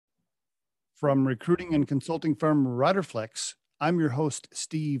From recruiting and consulting firm Riderflex, I'm your host,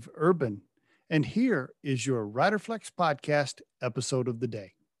 Steve Urban, and here is your Riderflex podcast episode of the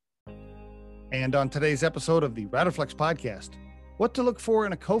day. And on today's episode of the Riderflex podcast, what to look for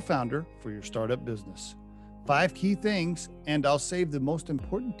in a co-founder for your startup business. 5 key things, and I'll save the most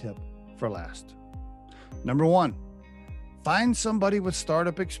important tip for last. Number 1, find somebody with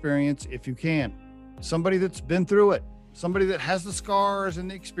startup experience if you can. Somebody that's been through it. Somebody that has the scars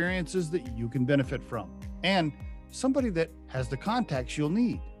and the experiences that you can benefit from. And somebody that has the contacts you'll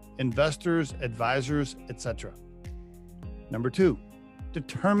need. Investors, advisors, etc. Number 2,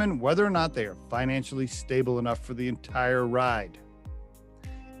 determine whether or not they are financially stable enough for the entire ride.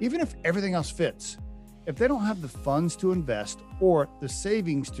 Even if everything else fits, if they don't have the funds to invest or the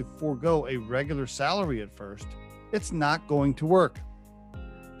savings to forego a regular salary at first, it's not going to work.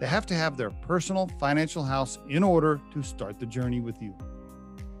 They have to have their personal financial house in order to start the journey with you.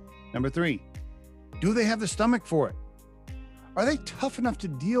 Number 3, do they have the stomach for it? Are they tough enough to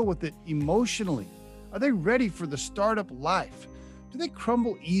deal with it emotionally? Are they ready for the startup life? Do they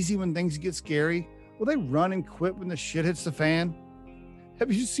crumble easy when things get scary? Will they run and quit when the shit hits the fan?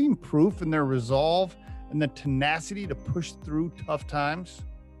 Have you seen proof in their resolve and the tenacity to push through tough times?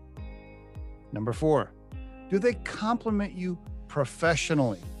 Number 4, do they complement you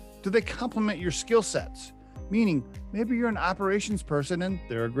professionally? Do they complement your skill sets? Meaning, maybe you're an operations person and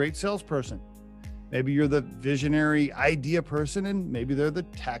they're a great salesperson. Maybe you're the visionary idea person and maybe they're the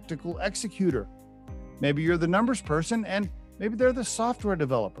tactical executor. Maybe you're the numbers person and maybe they're the software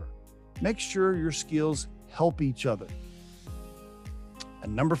developer. Make sure your skills help each other.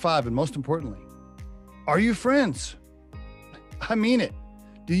 And number 5, and most importantly, are you friends? I mean it.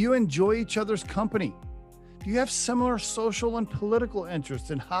 Do you enjoy each other's company? Do you have similar social and political interests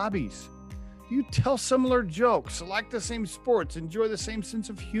and hobbies? Do you tell similar jokes, like the same sports, enjoy the same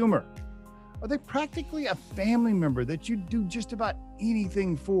sense of humor? Are they practically a family member that you do just about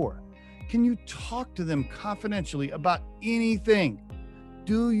anything for? Can you talk to them confidentially about anything?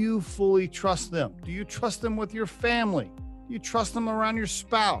 Do you fully trust them? Do you trust them with your family? Do you trust them around your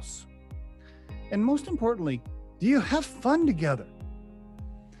spouse? And most importantly, do you have fun together?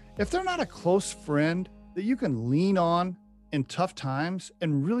 If they're not a close friend that you can lean on in tough times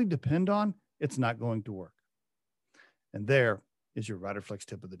and really depend on, it's not going to work. And there is your Riderflex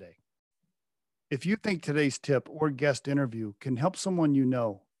tip of the day. If you think today's tip or guest interview can help someone you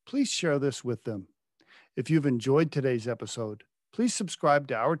know, please share this with them. If you've enjoyed today's episode, please subscribe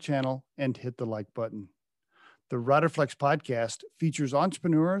to our channel and hit the like button. The Riderflex podcast features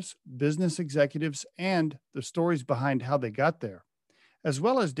entrepreneurs, business executives, and the stories behind how they got there, as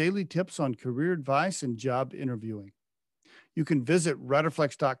well as daily tips on career advice and job interviewing. You can visit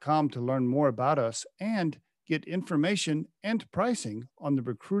riderflex.com to learn more about us and get information and pricing on the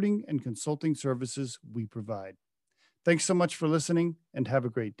recruiting and consulting services we provide. Thanks so much for listening and have a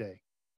great day.